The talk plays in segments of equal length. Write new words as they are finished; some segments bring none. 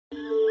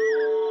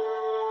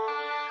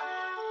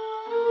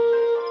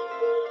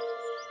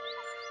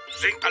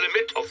Singt alle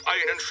mit auf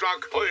einen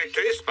Schlag.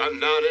 Heute ist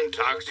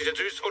Bananentag. Sie sind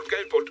süß und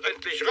gelb und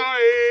endlich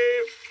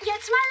reif.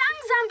 Jetzt mal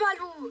langsam,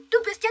 Balu.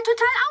 Du bist ja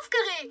total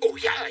aufgeregt. Oh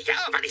ja,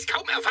 weil ich es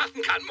kaum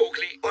erwarten kann,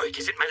 Mogli.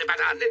 Heute sind meine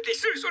Bananen endlich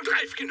süß und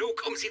reif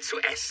genug, um sie zu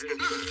essen.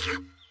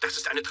 Das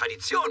ist eine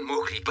Tradition,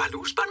 Mogli.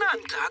 Balus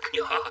Bananentag.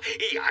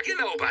 Ja,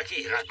 genau,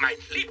 Baghira. Mein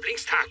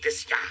Lieblingstag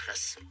des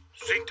Jahres.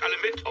 Singt alle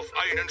mit auf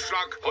einen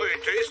Schlag.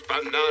 Heute ist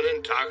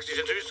Bananentag. Sie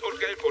sind süß und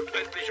gelb und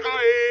endlich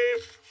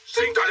reif.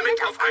 Singt alle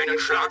mit auf einen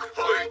Schlag.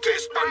 Heute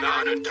ist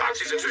Bananentag.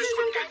 Sie sind süß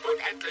und gelb und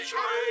endlich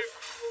reif.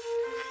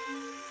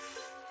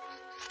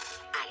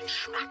 Ein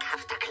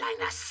schmackhafter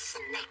kleiner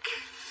Snack.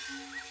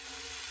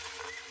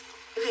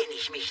 Wenn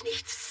ich mich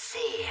nicht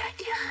sehr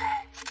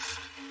irre.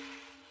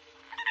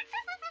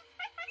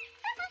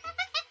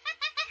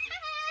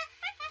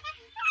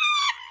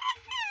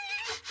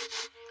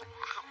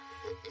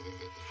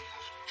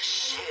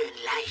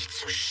 Schön leicht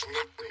zu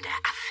schnappender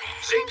Affe.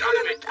 Singt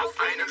alle mit auf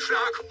einen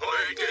Schlag.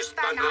 Heute ist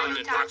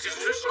Bananentag. Sie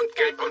sind süß und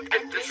gelb und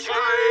endlich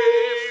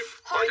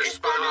reif. Heute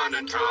ist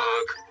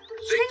Bananentag.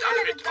 Singt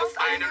alle mit auf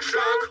einen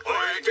Schlag.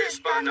 Heute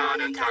ist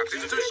Bananentag. Sie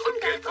sind süß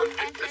und gelb und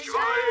endlich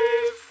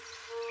reif.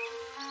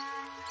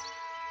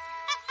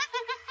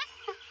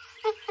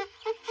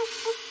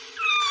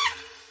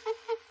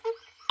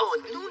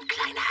 Und nun,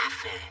 kleiner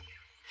Affe,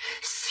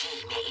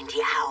 sieh mir in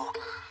die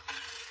Augen.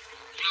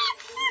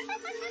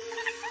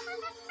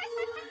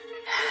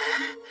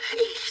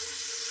 Ich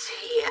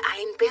sehe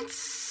ein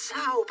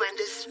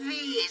bezauberndes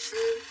Wesen.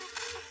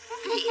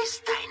 Wie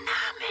ist dein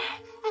Name?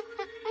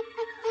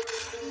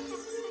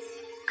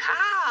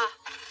 Kaa.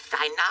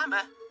 Dein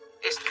Name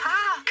ist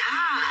Kaa.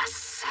 Kaa,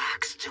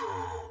 sagst du.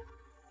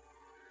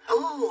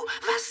 Oh,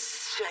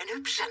 was für ein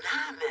hübscher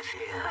Name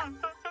für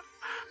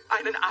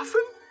Einen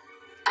Affen?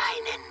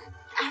 einen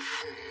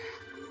Affen.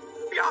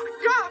 Ja.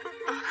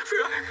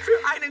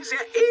 Für einen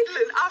sehr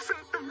edlen Affen.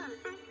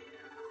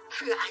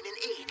 Für einen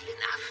edlen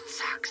Affen,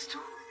 sagst du?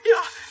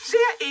 Ja,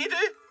 sehr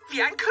edel,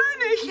 wie ein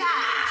König. Ja,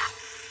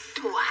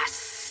 du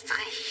hast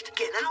recht,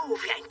 genau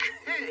wie ein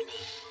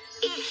König.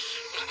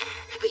 Ich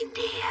bin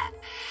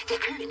der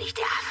König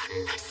der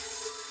Affen.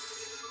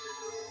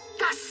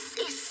 Das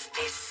ist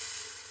es.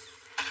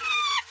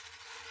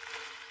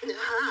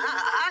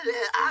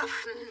 Alle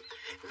Affen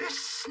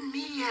müssen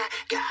mir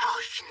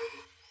gehorchen.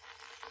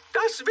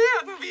 Das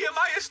werden wir,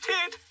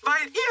 Majestät,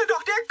 weil ihr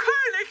doch der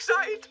König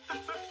seid.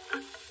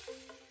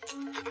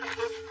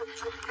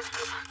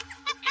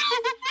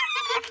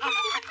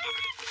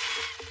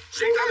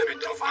 Singt alle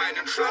mit auf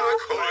einen Schlag.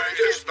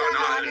 Heute ist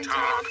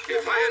Bananentag.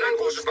 Wir feiern ein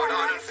großes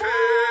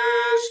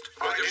Bananenfest.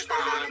 Heute ist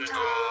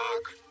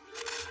Bananentag.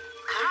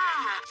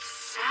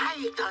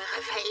 Zeigt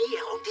eure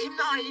Verehrung dem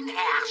neuen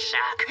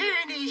Herrscher,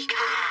 König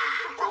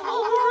Kaa.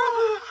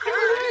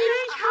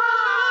 König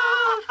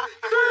Kaa!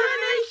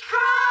 König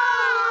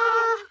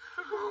Kaa!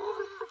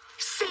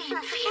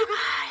 Sehen wir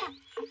mal.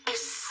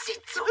 Es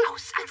sieht so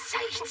aus, als sei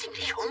ich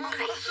ziemlich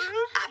hungrig.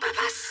 Aber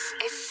was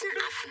essen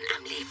Affen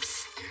am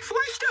liebsten?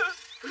 Früchte!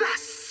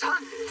 Was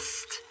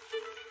sonst?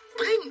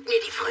 Bringt mir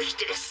die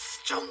Früchte des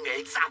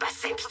Dschungels, aber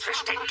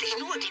selbstverständlich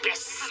nur die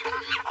besten.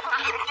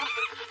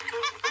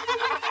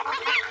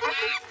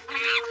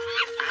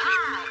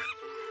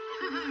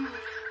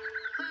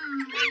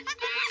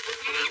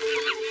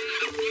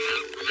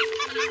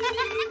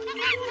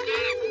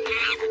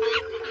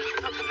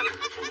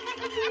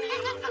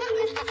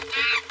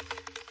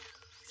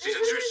 Sie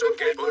sind süß und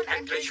gelb und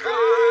endlich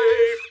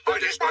reif.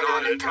 Heute ist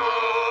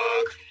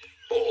Bananentag.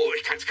 Oh,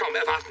 ich kann es kaum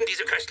erwarten,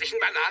 diese köstlichen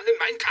Bananen in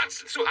meinen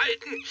Tatzen zu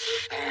halten.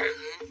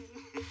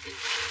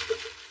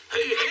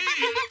 Hey,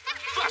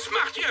 was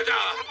macht ihr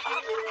da?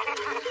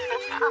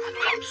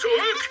 Kommt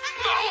zurück!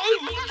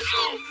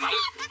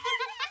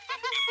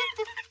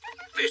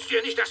 Wisst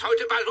ihr nicht, dass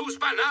heute Balus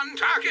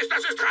Bananentag ist?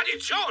 Das ist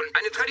Tradition.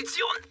 Eine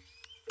Tradition,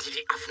 die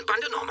die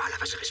Affenbande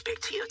normalerweise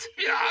respektiert.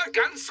 Ja,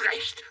 ganz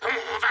recht.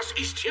 Was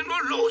ist hier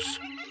nur los?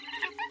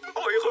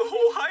 Eure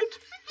Hoheit,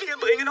 wir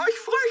bringen euch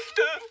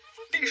Früchte.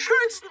 Die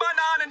schönsten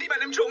Bananen, die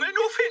man im Dschungel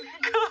nur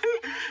finden kann.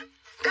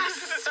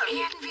 Das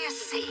werden wir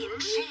sehen.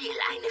 Schäl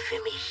eine für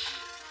mich.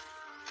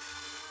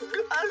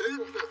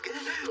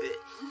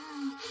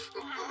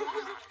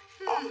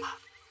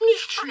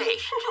 Nicht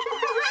schlecht.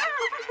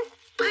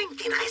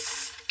 Bringt den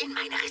Rest in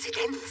meine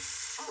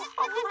Residenz.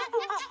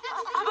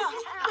 Aber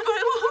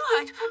Eure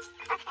Hoheit,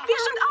 wir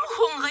sind auch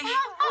hungrig.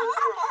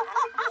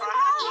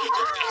 Ihr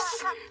dürft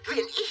essen,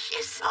 wenn ich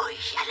es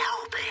euch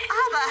erlaube.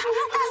 Aber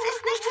das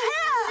ist nicht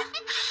fair.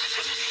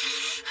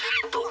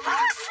 Du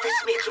wagst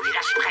es, mir zu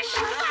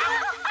widersprechen.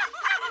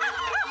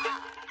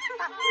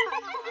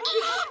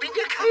 Ich bin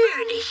der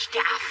König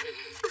der Affen.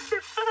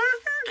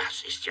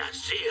 Das ist ja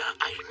sehr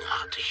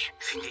eigenartig.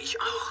 Finde ich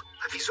auch.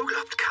 Wieso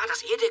glaubt Kaa,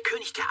 dass er der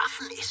König der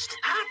Affen ist?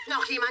 Hat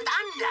noch jemand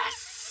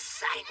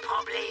anders ein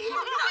Problem?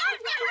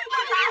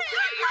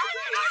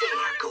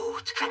 Sehr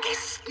gut.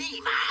 Vergesst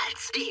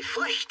niemals, die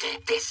Früchte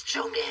des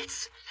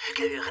Dschungels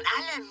gehören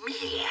alle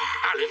mir.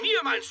 Alle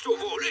mir meinst du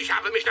wohl? Ich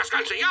habe mich das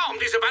ganze Jahr um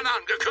diese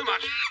Bananen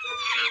gekümmert.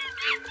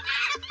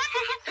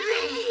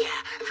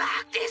 Wer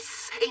wagt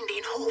es, in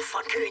den Hof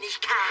von König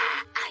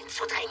Kaa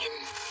einzudringen.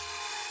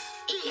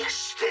 Ihr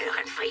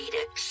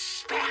Störenfriede,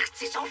 sperrt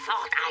sie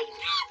sofort ein.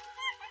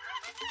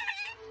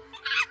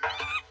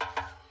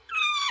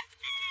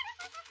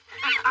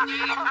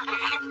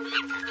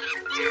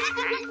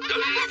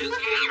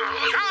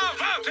 Ja,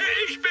 warte,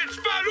 ich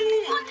bin's, Balu!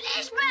 Und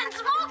ich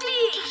bin's,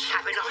 Mogli. Ich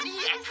habe noch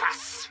nie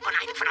etwas von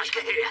einem von euch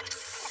gehört.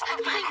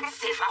 Bringt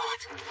sie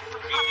fort.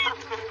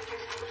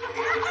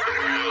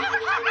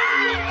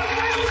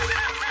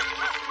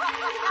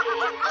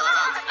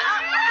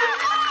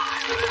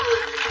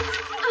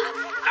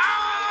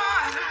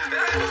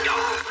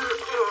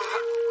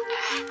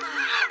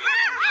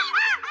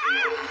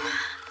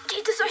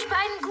 Geht es euch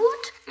beiden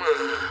gut?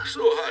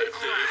 So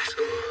halbwegs.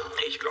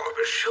 Ich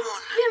glaube schon.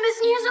 Wir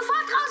müssen hier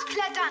sofort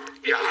rausklettern.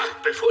 Ja,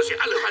 bevor sie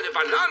alle meine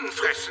Bananen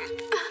fressen.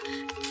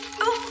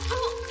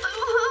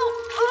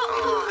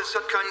 Oh, es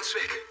hat keinen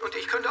Zweck. Und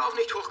ich könnte auch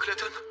nicht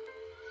hochklettern.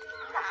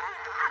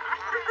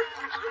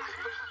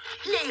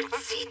 Legt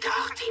sie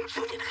dorthin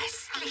zu den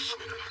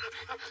Restlichen.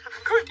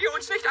 Könnt ihr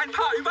uns nicht ein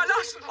paar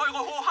überlassen, Eure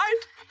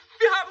Hoheit?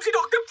 Wir haben sie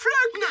doch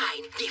gepflückt.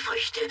 Nein, die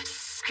Früchte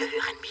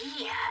gehören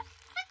mir.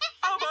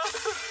 Aber... Ich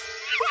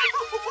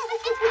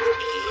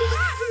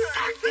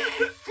sagte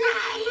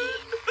nein.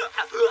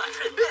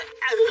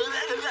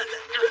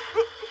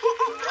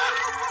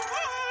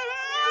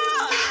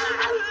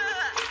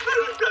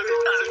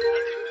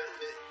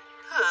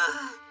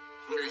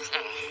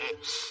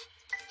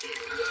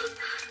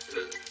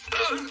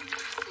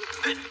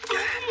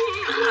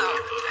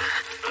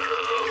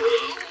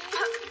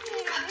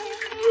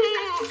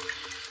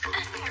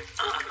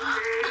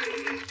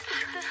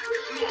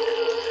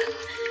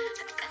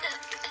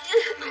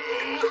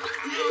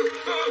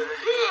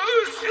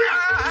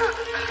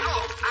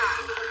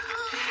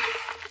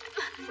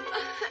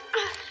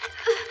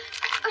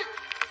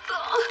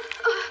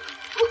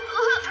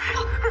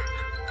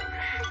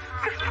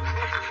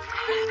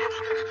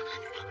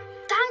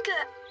 Danke,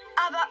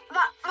 aber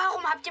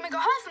warum habt ihr mir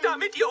geholfen?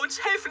 Damit ihr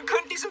uns helfen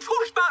könnt, diesen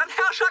furchtbaren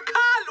Herr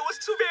Schakal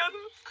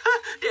loszuwerden.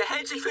 Der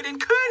hält sich für den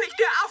König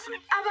der Affen.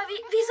 Aber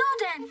wieso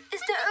denn?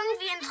 Ist er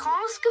irgendwie in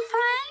Trance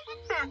gefallen?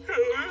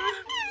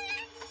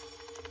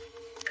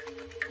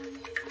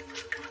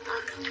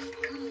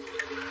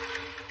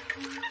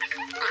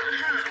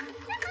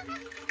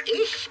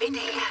 Ich bin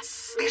der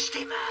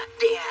Bestimmer,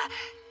 der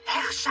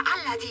Herrscher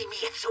aller, die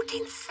mir zu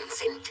Diensten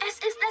sind. Es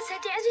ist, als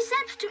hätte er sich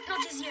selbst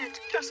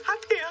hypnotisiert. Das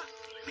hat er.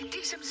 Mit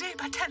diesem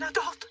Silberteller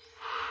dort.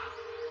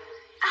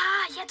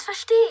 Ah, jetzt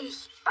verstehe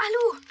ich.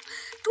 Balu,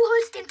 du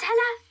holst den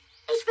Teller.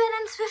 Ich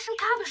werde inzwischen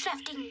Kaa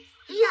beschäftigen.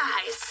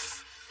 Ja,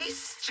 es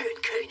ist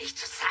schön, König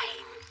zu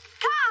sein.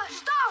 Kaa,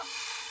 stopp!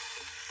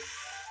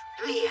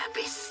 Wer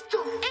bist du?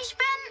 Ich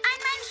bin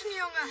ein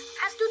Menschenjunge.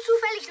 Hast du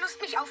zufällig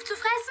Lust, mich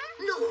aufzufressen?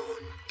 Nun,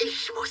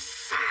 ich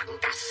muss sagen,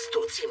 dass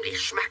du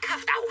ziemlich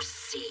schmackhaft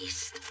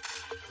aussiehst.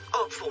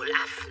 Obwohl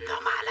Affen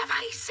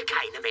normalerweise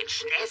keine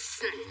Menschen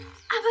essen.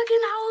 Aber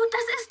genau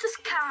das ist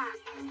es, Kaa.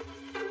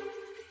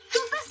 Du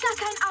bist gar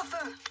kein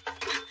Affe.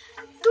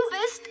 Du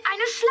bist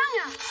eine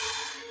Schlange.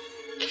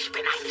 Ich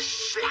bin eine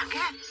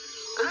Schlange?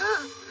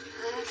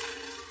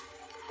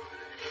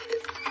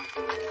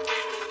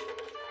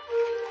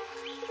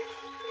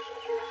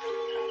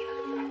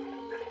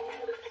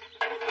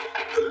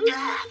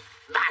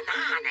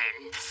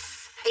 Bananen.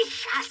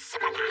 Ich hasse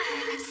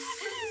Bananen.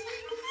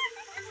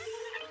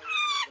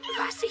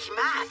 Was ich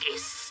mag,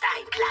 ist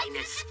ein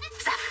kleines,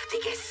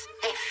 saftiges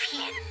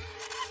Äffchen.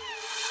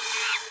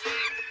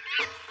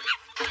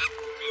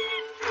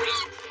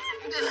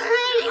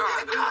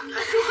 Komm,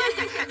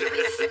 du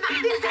bist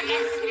mein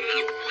Mittagessen.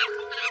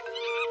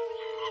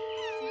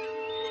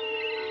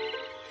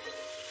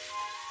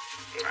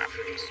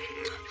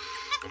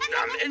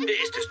 Am Ende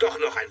ist es doch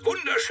noch ein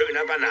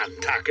wunderschöner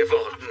Bananentag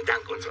geworden,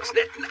 dank unseres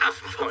netten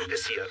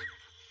Affenfreundes hier.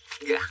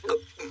 Ja,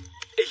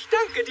 ich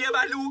danke dir,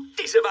 Balu.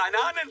 Diese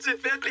Bananen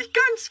sind wirklich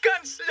ganz,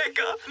 ganz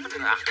lecker.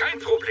 Ach, kein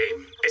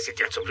Problem. Es sind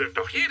ja zum Glück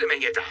noch jede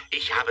Menge da.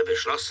 Ich habe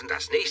beschlossen,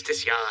 dass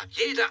nächstes Jahr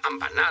jeder am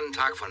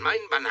Bananentag von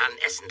meinen Bananen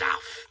essen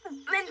darf.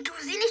 Wenn du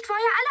sie nicht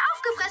vorher alle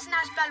aufgefressen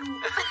hast,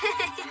 Balu.